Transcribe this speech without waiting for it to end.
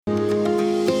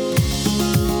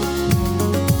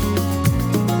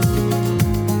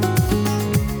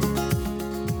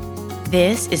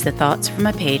This is the Thoughts from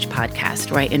a Page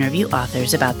podcast, where I interview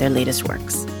authors about their latest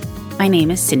works. My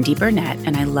name is Cindy Burnett,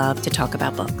 and I love to talk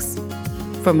about books.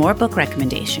 For more book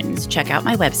recommendations, check out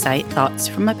my website,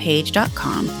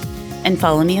 thoughtsfromapage.com, and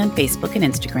follow me on Facebook and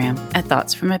Instagram at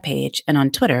thougtsfromapage and on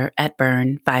Twitter at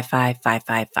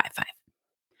burn555555.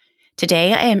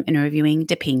 Today, I am interviewing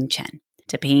Deping Chen.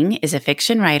 Deping is a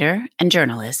fiction writer and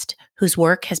journalist whose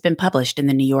work has been published in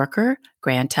The New Yorker,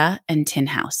 Granta, and Tin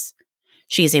House.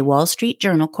 She is a Wall Street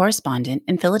Journal correspondent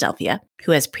in Philadelphia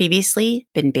who has previously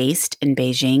been based in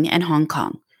Beijing and Hong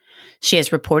Kong. She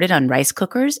has reported on rice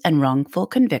cookers and wrongful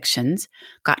convictions,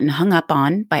 gotten hung up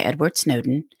on by Edward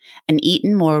Snowden, and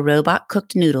eaten more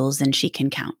robot-cooked noodles than she can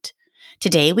count.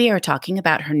 Today, we are talking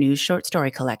about her new short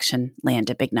story collection, Land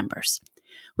of Big Numbers.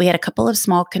 We had a couple of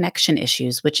small connection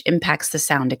issues, which impacts the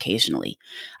sound occasionally.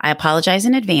 I apologize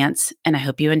in advance, and I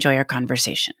hope you enjoy our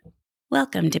conversation.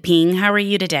 Welcome, Deping. How are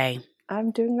you today?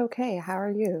 I'm doing okay. How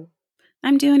are you?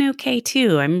 I'm doing okay,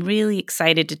 too. I'm really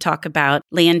excited to talk about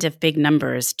Land of Big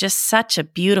Numbers. Just such a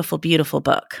beautiful, beautiful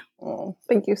book. Oh,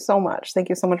 thank you so much. Thank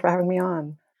you so much for having me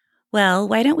on. Well,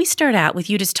 why don't we start out with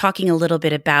you just talking a little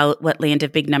bit about what Land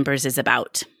of Big Numbers is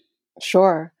about?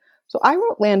 Sure. So I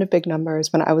wrote Land of Big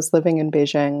Numbers when I was living in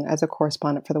Beijing as a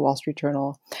correspondent for the Wall Street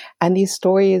Journal. And these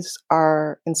stories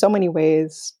are, in so many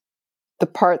ways, the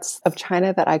parts of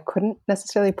China that I couldn't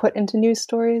necessarily put into news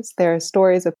stories. They're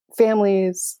stories of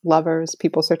families, lovers,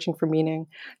 people searching for meaning,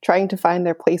 trying to find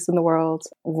their place in the world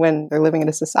when they're living in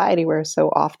a society where so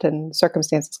often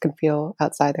circumstances can feel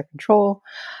outside their control.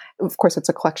 Of course, it's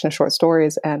a collection of short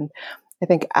stories, and I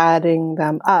think adding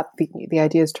them up, the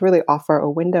idea is to really offer a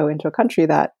window into a country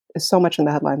that is so much in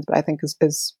the headlines, but I think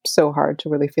is so hard to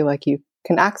really feel like you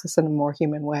can access in a more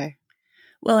human way.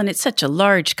 Well, and it's such a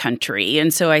large country.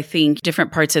 And so I think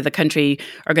different parts of the country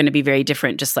are going to be very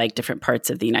different, just like different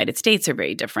parts of the United States are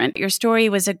very different. Your story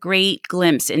was a great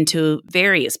glimpse into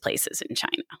various places in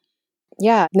China.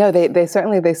 Yeah, no, they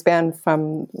certainly span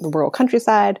from the rural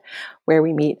countryside, where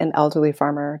we meet an elderly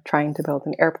farmer trying to build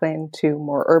an airplane, to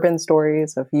more urban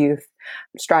stories of youth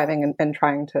striving and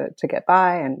trying to get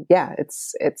by. And yeah,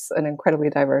 it's an incredibly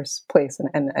diverse place.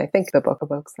 And I think the book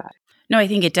evokes that. No, I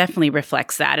think it definitely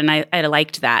reflects that. And I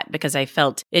liked that because I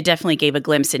felt it definitely gave a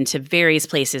glimpse into various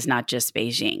places, not just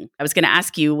Beijing. I was going to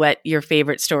ask you what your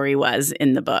favorite story was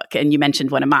in the book, and you mentioned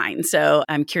one of mine. So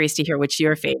I'm curious to hear which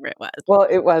your favorite was. Well,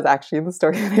 it was actually the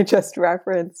story that I just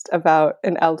referenced about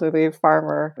an elderly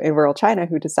farmer in rural China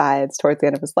who decides towards the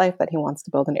end of his life that he wants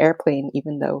to build an airplane,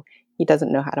 even though he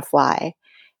doesn't know how to fly.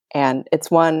 And it's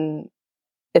a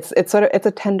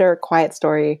tender, quiet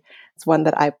story. It's one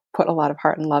that I put a lot of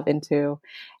heart and love into,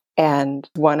 and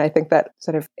one I think that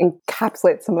sort of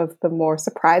encapsulates some of the more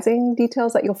surprising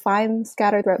details that you'll find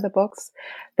scattered throughout the books.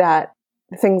 That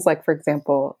things like, for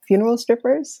example, funeral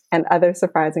strippers, and other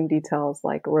surprising details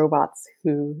like robots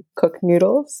who cook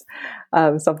noodles.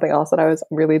 Something else that I was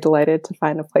really delighted to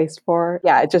find a place for.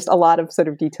 Yeah, just a lot of sort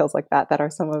of details like that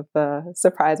are some of the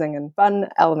surprising and fun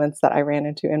elements that I ran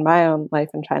into in my own life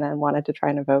in China and wanted to try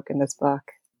and evoke in this book.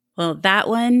 Well, that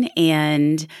one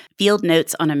and Field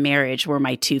Notes on a Marriage were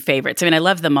my two favorites. I mean, I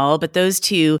love them all, but those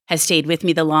two have stayed with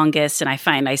me the longest, and I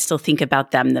find I still think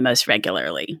about them the most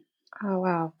regularly. Oh,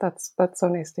 wow. That's so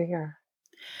nice to hear.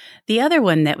 The other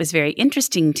one that was very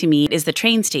interesting to me is the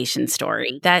train station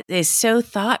story. That is so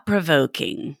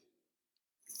thought-provoking.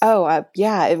 Oh,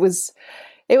 yeah. It was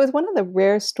one of the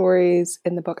rare stories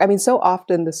in the book. I mean, so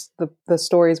often the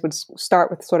stories would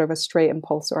start with sort of a stray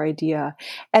impulse or idea.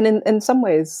 And in some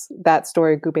ways, that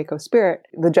story, Gubeko Spirit,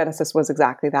 the genesis was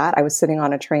exactly that. I was sitting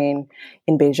on a train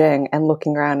in Beijing and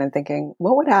looking around and thinking,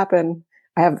 what would happen?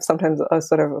 I have sometimes a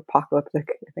sort of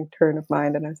apocalyptic, I think, turn of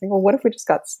mind. And I was thinking, well, what if we just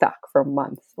got stuck for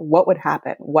months? What would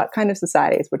happen? What kind of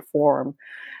societies would form?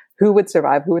 Who would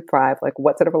survive? Who would thrive? Like,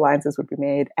 what sort of alliances would be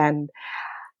made? And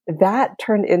that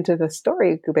turned into the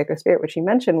story, Gubeko Spirit, which you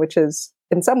mentioned, which is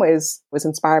in some ways was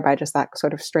inspired by just that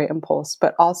sort of stray impulse,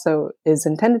 but also is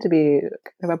intended to be kind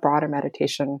of a broader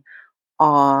meditation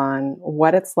on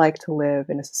what it's like to live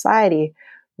in a society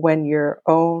when your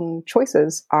own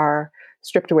choices are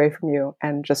stripped away from you,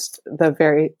 and just the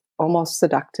very almost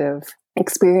seductive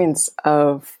experience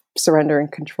of surrender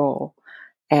and control.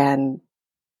 And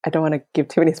I don't want to give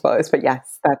too many spoilers, but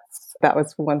yes, that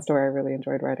was one story I really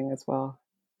enjoyed writing as well.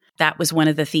 That was one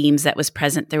of the themes that was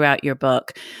present throughout your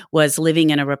book, was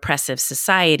living in a repressive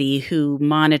society who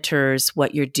monitors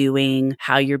what you're doing,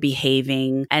 how you're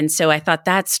behaving. And so I thought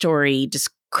that story just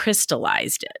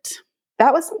crystallized it.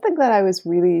 That was something that I was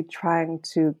really trying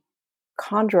to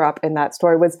conjure up in that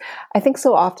story. Was, I think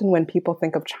so often when people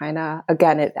think of China,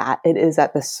 again, it is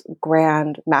at this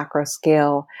grand macro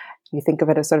scale. You think of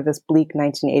it as sort of this bleak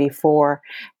 1984.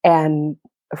 And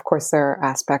of course, there are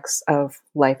aspects of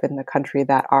life in the country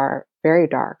that are very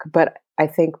dark. But I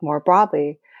think more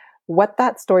broadly, what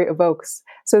that story evokes.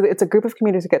 So it's a group of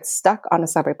commuters who get stuck on a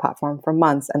subway platform for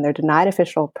months and they're denied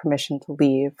official permission to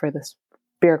leave for this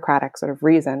bureaucratic sort of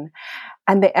reason.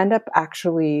 And they end up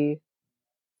actually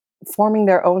forming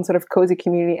their own sort of cozy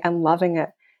community and loving it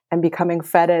and becoming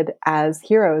feted as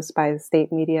heroes by the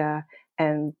state media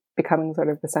and becoming sort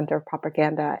of the center of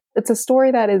propaganda. It's a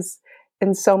story that is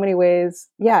in so many ways,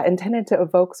 intended to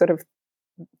evoke sort of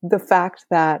the fact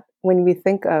that when we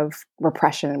think of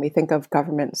repression and we think of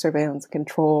government surveillance and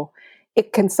control,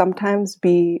 it can sometimes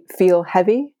feel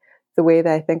heavy, the way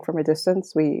that I think from a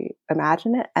distance we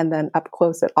imagine it. And then up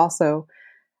close, it also,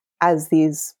 as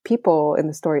these people in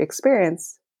the story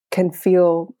experience, can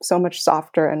feel so much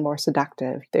softer and more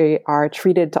seductive. They are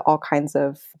treated to all kinds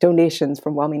of donations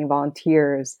from well-meaning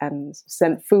volunteers and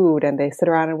sent food, and they sit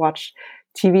around and watch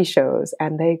TV shows,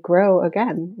 and they grow,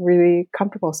 again, really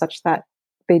comfortable such that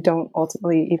they don't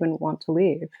ultimately even want to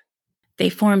leave. They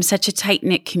form such a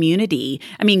tight-knit community.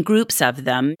 I mean, groups of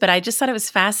them. But I just thought it was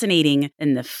fascinating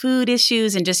in the food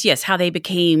issues and just, yes, how they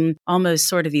became almost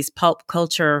sort of these pulp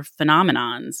culture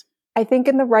phenomenons. I think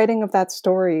in the writing of that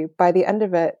story, by the end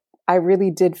of it, I really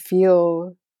did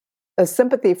feel a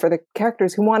sympathy for the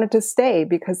characters who wanted to stay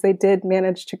because they did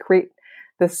manage to create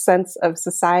this sense of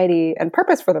society and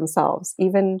purpose for themselves,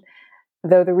 even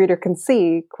though the reader can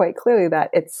see quite clearly that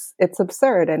it's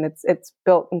absurd and it's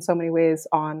built in so many ways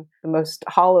on the most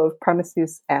hollow of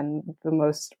premises and the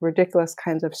most ridiculous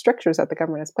kinds of strictures that the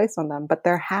government has placed on them, but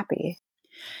they're happy.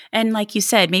 And like you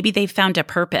said, maybe they found a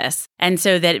purpose. And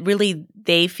so that really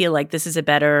they feel like this is a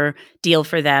better deal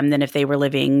for them than if they were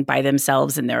living by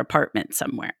themselves in their apartment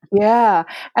somewhere. Yeah.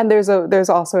 And there's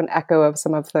also an echo of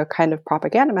some of the kind of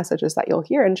propaganda messages that you'll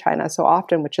hear in China so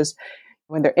often, which is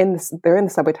when they're in the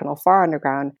subway tunnel far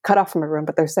underground, cut off from everyone,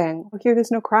 but they're saying, oh, here,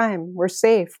 there's no crime. We're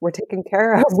safe. We're taken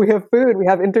care of. We have food. We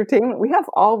have entertainment. We have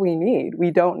all we need. We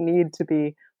don't need to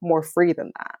be more free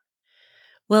than that.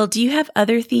 Well, do you have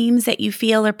other themes that you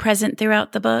feel are present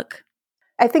throughout the book?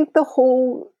 I think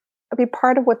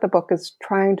part of what the book is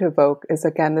trying to evoke is,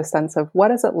 again, the sense of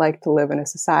what is it like to live in a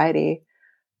society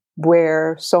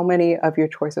where so many of your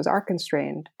choices are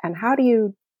constrained, and how do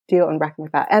you deal and reckon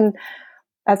with that? And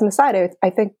as an aside, I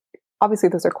think obviously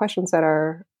those are questions that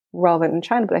are relevant in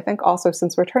China, but I think also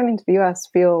since returning to the US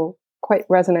feel quite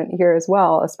resonant here as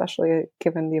well, especially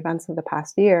given the events of the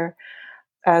past year,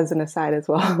 as an aside as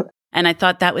well. And I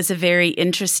thought that was a very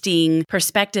interesting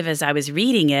perspective as I was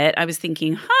reading it. I was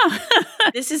thinking,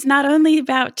 this is not only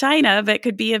about China, but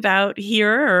could be about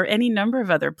here or any number of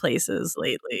other places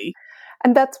lately.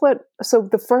 And so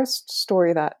the first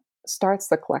story that starts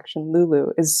the collection,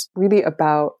 Lulu, is really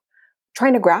about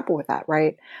trying to grapple with that,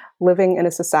 right? Living in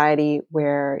a society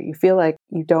where you feel like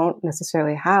you don't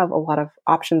necessarily have a lot of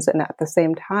options, and at the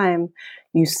same time,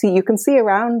 you can see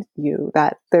around you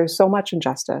that there's so much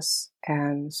injustice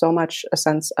and so much a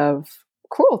sense of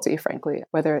cruelty, frankly,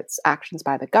 whether it's actions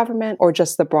by the government or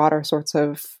just the broader sorts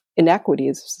of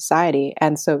inequities of society.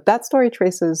 And so that story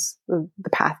traces the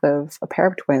path of a pair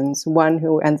of twins, one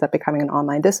who ends up becoming an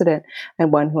online dissident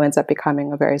and one who ends up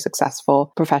becoming a very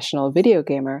successful professional video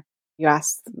gamer. You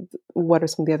asked, what are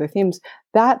some of the other themes?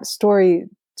 That story,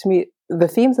 to me, the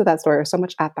themes of that story are so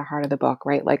much at the heart of the book,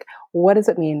 right? Like, what does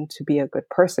it mean to be a good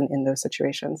person in those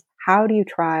situations? How do you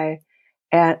try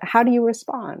and how do you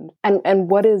respond? And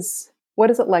what is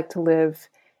it like to live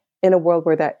in a world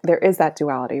where there is that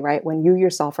duality, right? When you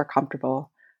yourself are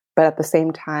comfortable, but at the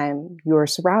same time, you're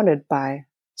surrounded by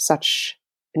such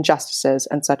injustices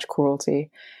and such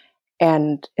cruelty.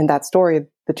 And in that story,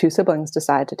 the two siblings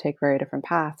decide to take very different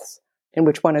paths, in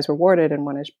which one is rewarded and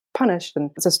one is punished.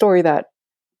 And it's a story that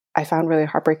I found really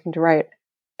heartbreaking to write.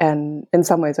 And in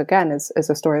some ways, again, is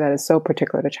a story that is so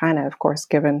particular to China, of course,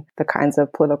 given the kinds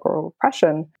of political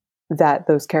repression that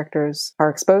those characters are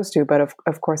exposed to. But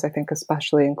of course, I think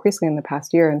especially increasingly in the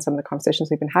past year and some of the conversations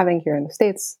we've been having here in the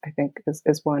States, I think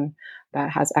is one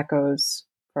that has echoes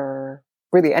for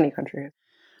really any country.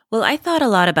 Well, I thought a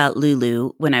lot about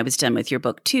Lulu when I was done with your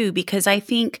book, too, because I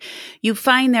think you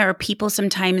find there are people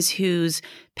sometimes whose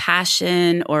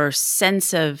passion or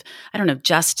sense of,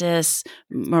 justice,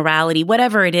 morality,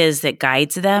 whatever it is that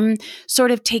guides them,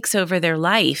 sort of takes over their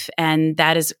life. And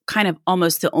that is kind of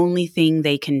almost the only thing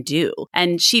they can do.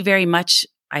 And she very much,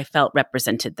 I felt,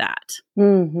 represented that.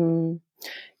 Mm-hmm.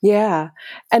 Yeah.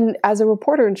 And as a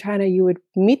reporter in China, you would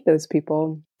meet those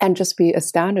people and just be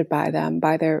astounded by them,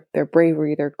 by their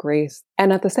bravery, their grace.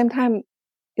 And at the same time,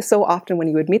 so often when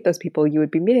you would meet those people, you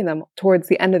would be meeting them towards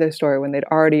the end of their story when they'd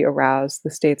already aroused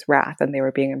the state's wrath and they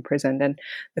were being imprisoned, and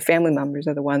the family members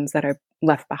are the ones that are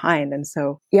left behind. And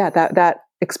so, yeah, that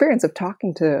experience of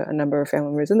talking to a number of family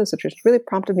members in this situation really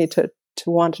prompted me to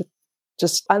want to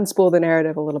just unspool the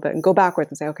narrative a little bit and go backwards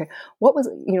and say, okay, what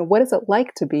is it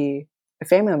like to be a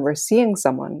family member seeing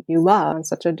someone you love on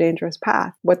such a dangerous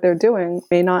path? What they're doing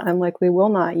may not and likely will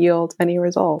not yield any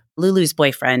result. Lulu's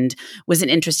boyfriend was an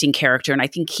interesting character, and I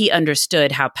think he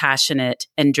understood how passionate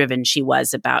and driven she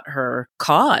was about her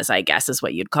cause, I guess is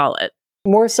what you'd call it.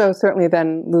 More so, certainly,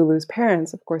 than Lulu's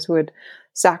parents, of course, who had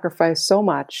sacrificed so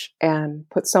much and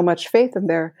put so much faith in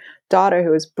their daughter,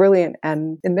 who was brilliant,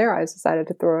 and in their eyes decided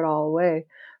to throw it all away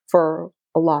for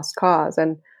a lost cause.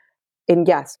 And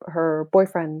yes, her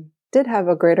boyfriend did have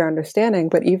a greater understanding,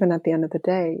 but even at the end of the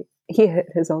day, he hit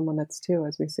his own limits too,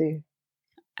 as we see.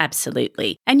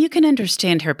 Absolutely. And you can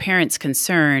understand her parents'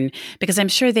 concern, because I'm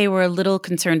sure they were a little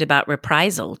concerned about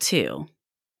reprisal too.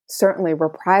 Certainly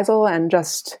reprisal, and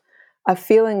just a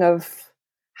feeling of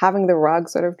having the rug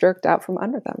sort of jerked out from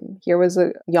under them. Here was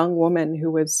a young woman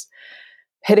who was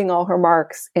hitting all her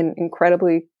marks in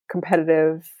incredibly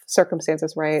competitive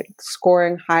circumstances, right?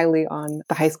 Scoring highly on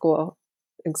the high school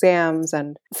exams,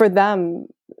 and for them,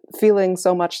 feeling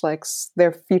so much like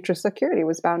their future security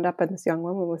was bound up in this young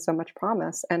woman with so much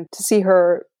promise. And to see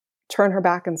her turn her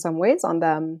back in some ways on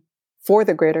them for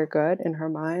the greater good in her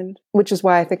mind, which is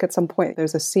why I think at some point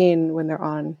there's a scene when they're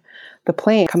on the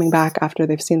plane coming back after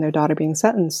they've seen their daughter being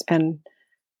sentenced. And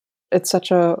it's such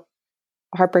a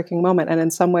heartbreaking moment. And in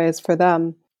some ways for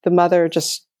them, the mother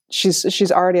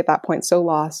she's already at that point so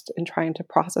lost in trying to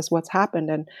process what's happened.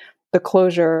 And the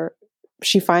closure,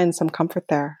 she finds some comfort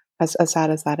there, as sad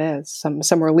as that is,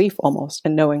 some relief almost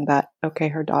in knowing that, okay,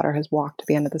 her daughter has walked to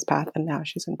the end of this path and now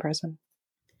she's in prison.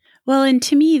 Well, and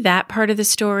to me, that part of the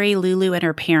story, Lulu and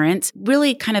her parents,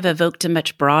 really kind of evoked a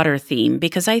much broader theme,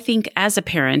 because I think as a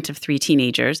parent of 3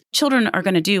 teenagers, children are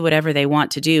going to do whatever they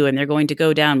want to do, and they're going to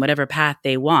go down whatever path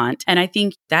they want. And I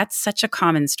think that's such a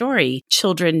common story.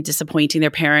 Children disappointing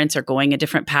their parents or going a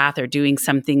different path or doing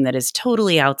something that is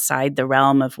totally outside the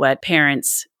realm of what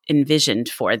parents envisioned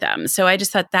for them. So I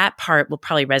just thought that part will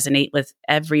probably resonate with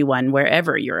everyone,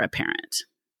 wherever you're a parent.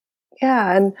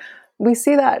 Yeah, and we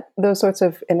see that those sorts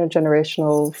of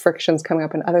intergenerational frictions coming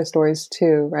up in other stories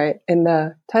too, right? In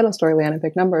the title story, Land of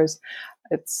Big Numbers,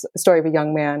 it's a story of a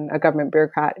young man, a government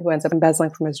bureaucrat, who ends up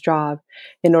embezzling from his job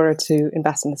in order to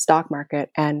invest in the stock market.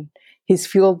 And he's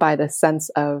fueled by this sense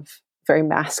of very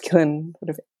masculine sort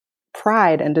of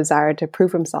pride and desire to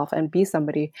prove himself and be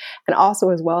somebody, and also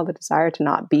as well the desire to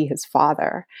not be his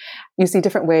father. You see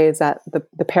different ways that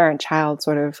the parent-child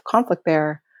sort of conflict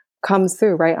there comes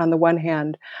through, right? On the one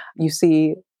hand, you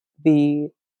see the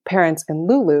parents in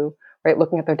Lulu, right,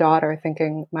 looking at their daughter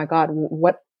thinking, my God,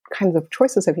 what kinds of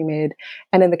choices have you made?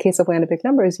 And in the case of Land of Big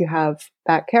Numbers, you have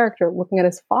that character looking at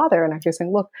his father and actually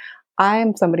saying, look,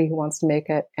 I'm somebody who wants to make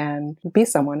it and be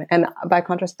someone. And by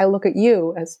contrast, I look at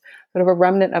you as sort of a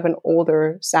remnant of an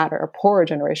older, sadder, or poorer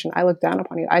generation. I look down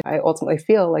upon you. I ultimately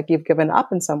feel like you've given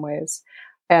up in some ways.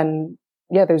 And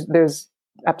yeah, there's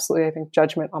absolutely, I think,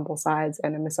 judgment on both sides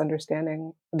and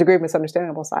a degree of misunderstanding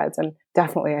on both sides. And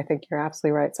definitely, I think you're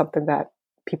absolutely right. Something that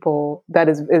that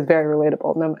is very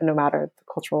relatable, no matter the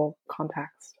cultural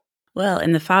context. Well,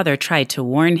 and the father tried to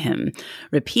warn him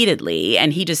repeatedly,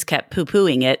 and he just kept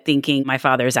poo-pooing it, thinking, my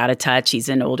father's out of touch. He's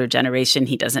an older generation.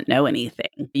 He doesn't know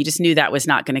anything. You just knew that was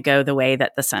not going to go the way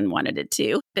that the son wanted it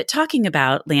to. But talking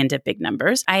about Land of Big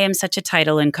Numbers, I am such a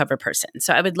title and cover person.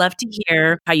 So I would love to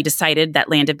hear how you decided that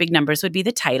Land of Big Numbers would be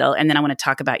the title. And then I want to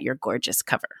talk about your gorgeous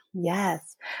cover.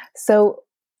 Yes. So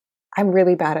I'm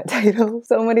really bad at titles.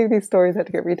 So many of these stories had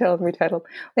to get retitled and retitled.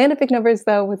 Land of Big Numbers,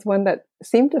 though, was one that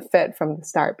seemed to fit from the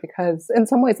start, because in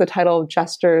some ways the title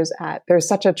gestures at, there's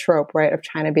such a trope, right, of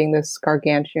China being this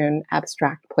gargantuan,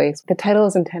 abstract place. The title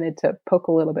is intended to poke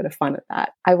a little bit of fun at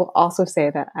that. I will also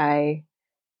say that I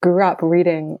grew up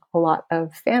reading a lot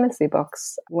of fantasy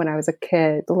books when I was a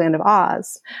kid. The Land of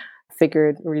Oz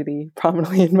figured really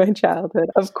prominently in my childhood.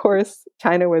 Of course,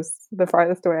 China was the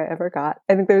farthest away I ever got.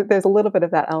 I think there's a little bit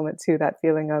of that element too, that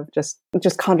feeling of just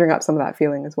conjuring up some of that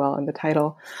feeling as well in the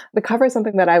title. The cover is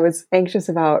something that I was anxious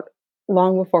about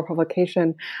long before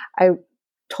publication. I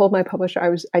told my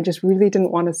publisher I just really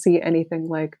didn't want to see anything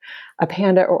like a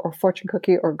panda or fortune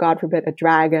cookie or, God forbid, a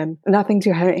dragon. Nothing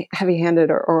too heavy-handed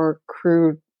or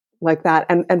crude like that.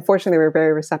 And fortunately, they were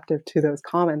very receptive to those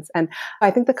comments. And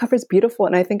I think the cover is beautiful.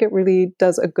 And I think it really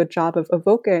does a good job of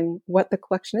evoking what the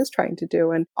collection is trying to do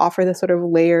and offer this sort of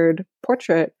layered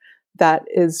portrait that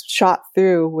is shot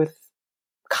through with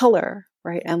color,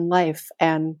 right? And life,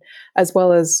 and as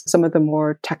well as some of the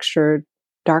more textured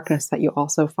darkness that you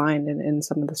also find in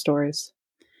some of the stories.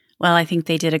 Well, I think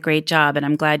they did a great job, and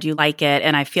I'm glad you like it.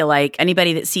 And I feel like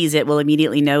anybody that sees it will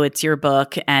immediately know it's your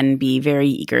book and be very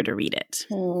eager to read it.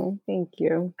 Oh, thank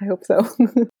you. I hope so.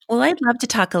 Well, I'd love to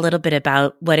talk a little bit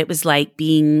about what it was like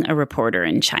being a reporter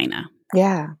in China.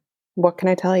 Yeah. What can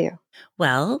I tell you?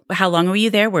 Well, how long were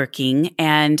you there working,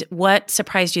 and what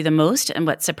surprised you the most and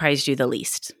what surprised you the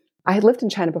least? I had lived in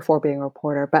China before being a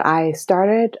reporter, but I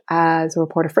started as a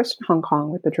reporter first in Hong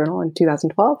Kong with the Journal in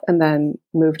 2012 and then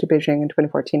moved to Beijing in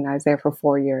 2014. I was there for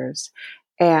 4 years.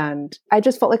 And I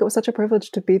just felt like it was such a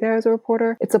privilege to be there as a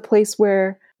reporter. It's a place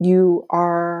where you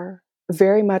are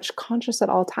very much conscious at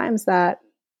all times that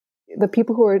the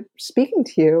people who are speaking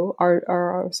to you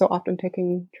are so often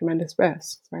taking tremendous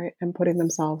risks, right? And putting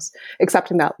themselves,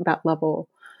 accepting that level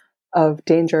of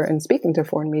danger in speaking to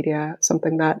foreign media,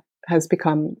 something that has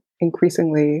become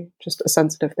increasingly just a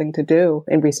sensitive thing to do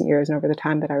in recent years and over the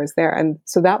time that I was there. And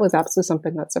so that was absolutely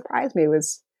something that surprised me,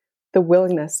 was the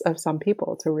willingness of some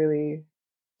people to really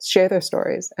share their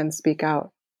stories and speak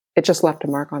out. It just left a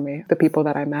mark on me. The people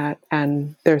that I met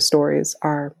and their stories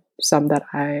are some that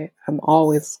I am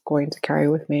always going to carry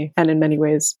with me. And in many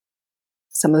ways,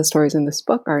 some of the stories in this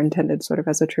book are intended sort of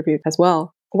as a tribute as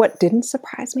well. What didn't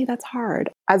surprise me, that's hard.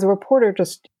 As a reporter,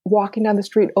 just walking down the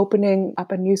street, opening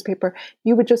up a newspaper,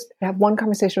 you would just have one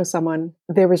conversation with someone.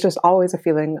 There was just always a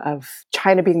feeling of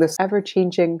China being this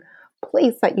ever-changing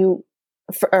place that you,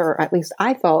 or at least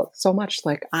I felt so much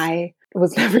like I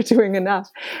was never doing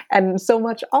enough. And so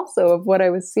much also of what I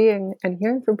was seeing and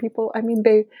hearing from people, I mean,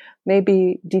 they may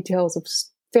be details of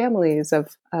families,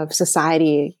 of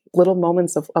society, little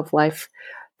moments of life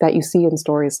that you see in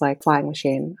stories like Flying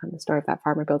Machine, the story of that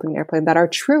farmer building an airplane, that are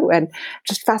true and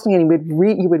just fascinating.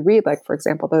 You would read, like, for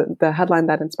example, the headline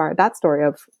that inspired that story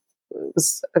of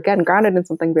was, again, grounded in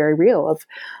something very real of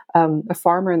a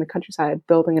farmer in the countryside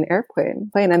building an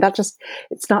airplane. And that just,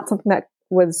 it's not something that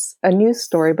was a news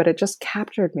story, but it just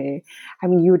captured me. I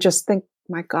mean, you would just think,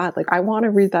 my God, like, I want to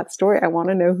read that story. I want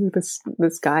to know who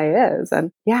this guy is.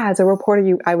 And yeah, as a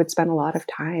reporter, I would spend a lot of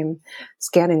time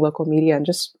scanning local media and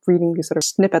just reading these sort of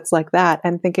snippets like that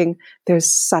and thinking, there's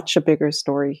such a bigger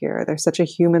story here. There's such a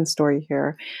human story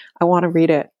here. I want to read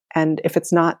it. And if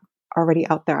it's not already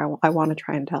out there, I want to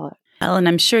try and tell it. Well, and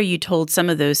I'm sure you told some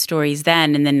of those stories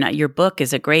then, and then your book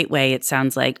is a great way, it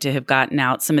sounds like, to have gotten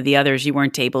out some of the others you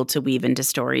weren't able to weave into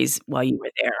stories while you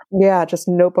were there. Yeah, just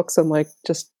notebooks and like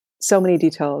just so many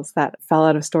details that fell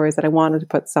out of stories that I wanted to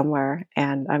put somewhere.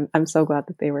 And I'm so glad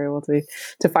that they were able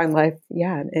to find life,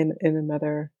 in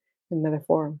another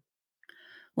form.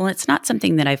 Well, it's not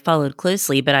something that I've followed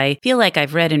closely, but I feel like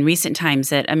I've read in recent times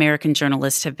that American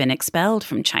journalists have been expelled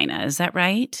from China. Is that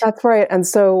right? That's right. And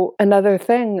so another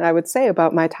thing I would say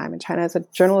about my time in China as a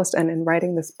journalist and in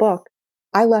writing this book,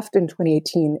 I left in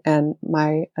 2018 and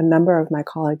a number of my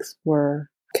colleagues were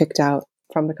kicked out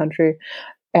from the country.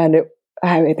 And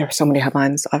there were so many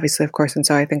headlines, obviously, of course. And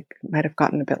so I think it might have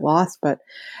gotten a bit lost, but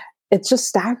it's just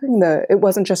staggering. It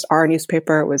wasn't just our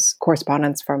newspaper. It was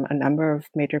correspondents from a number of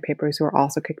major papers who were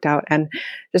also kicked out, and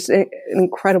just an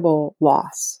incredible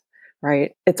loss,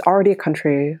 right? It's already a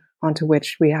country onto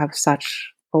which we have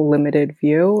such a limited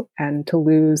view, and to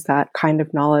lose that kind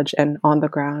of knowledge and on the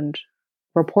ground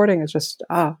reporting is just,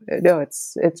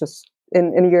 it's just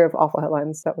in a year of awful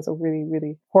headlines. That was a really,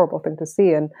 really horrible thing to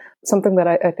see. And something that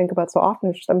I think about so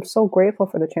often is just, I'm so grateful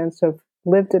for the chance to have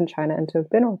lived in China and to have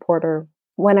been a reporter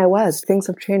when I was. Things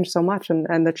have changed so much,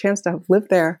 and the chance to have lived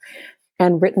there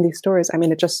and written these stories, I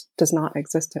mean, it just does not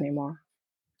exist anymore.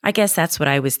 I guess that's what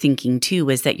I was thinking too,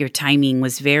 was that your timing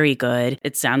was very good.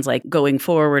 It sounds like going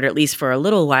forward, at least for a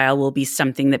little while, will be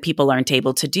something that people aren't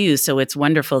able to do. So it's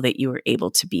wonderful that you were able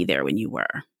to be there when you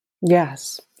were.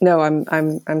 Yes. No,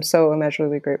 I'm so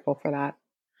immeasurably grateful for that.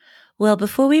 Well,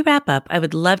 before we wrap up, I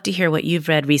would love to hear what you've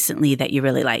read recently that you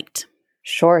really liked.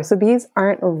 Sure. So these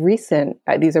aren't recent.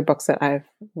 These are books that I've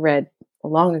read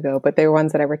long ago, but they're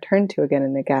ones that I return to again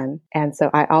and again. And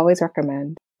so I always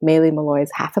recommend Maile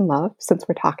Meloy's Half in Love, since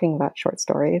we're talking about short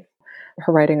stories.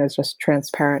 Her writing is just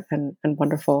transparent and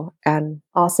wonderful. And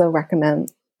also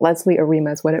recommend Leslie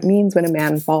Arima's What It Means When a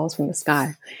Man Falls from the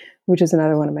Sky, which is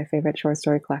another one of my favorite short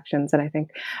story collections. And I think,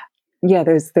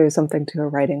 there's something to her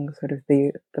writing, sort of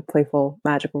the playful,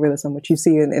 magical realism, which you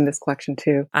see in this collection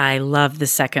too. I love the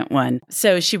second one.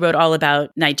 So she wrote all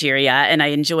about Nigeria, and I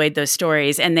enjoyed those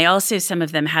stories. And they also, some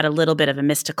of them had a little bit of a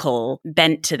mystical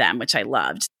bent to them, which I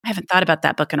loved. I haven't thought about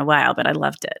that book in a while, but I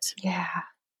loved it. Yeah.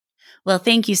 Well,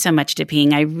 thank you so much,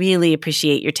 Diping. I really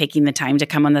appreciate your taking the time to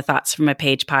come on the Thoughts from a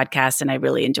Page podcast, and I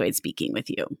really enjoyed speaking with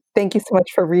you. Thank you so much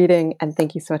for reading, and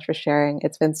thank you so much for sharing.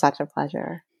 It's been such a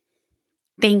pleasure.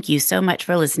 Thank you so much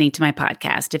for listening to my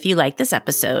podcast. If you liked this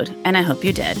episode, and I hope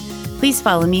you did, please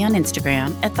follow me on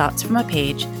Instagram at Thoughts from a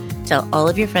Page. Tell all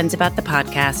of your friends about the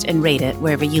podcast and rate it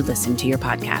wherever you listen to your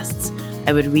podcasts.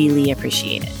 I would really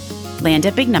appreciate it. Land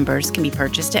of Big Numbers can be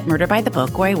purchased at Murder by the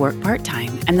Book, where I work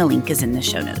part-time, and the link is in the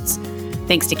show notes.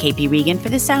 Thanks to KP Regan for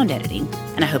the sound editing,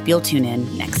 and I hope you'll tune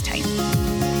in next time.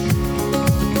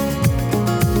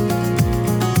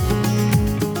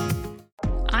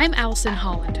 I'm Allison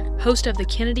Holland, host of the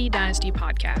Kennedy Dynasty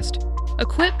podcast.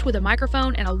 Equipped with a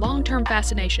microphone and a long-term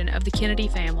fascination of the Kennedy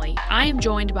family, I am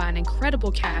joined by an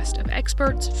incredible cast of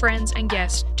experts, friends, and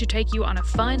guests to take you on a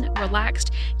fun,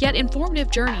 relaxed, yet informative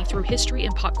journey through history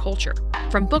and pop culture.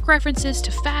 From book references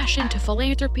to fashion to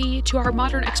philanthropy to our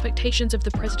modern expectations of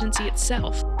the presidency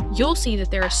itself, you'll see that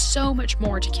there is so much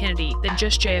more to Kennedy than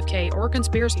just JFK or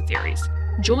conspiracy theories.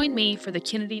 Join me for the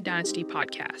Kennedy Dynasty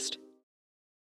podcast.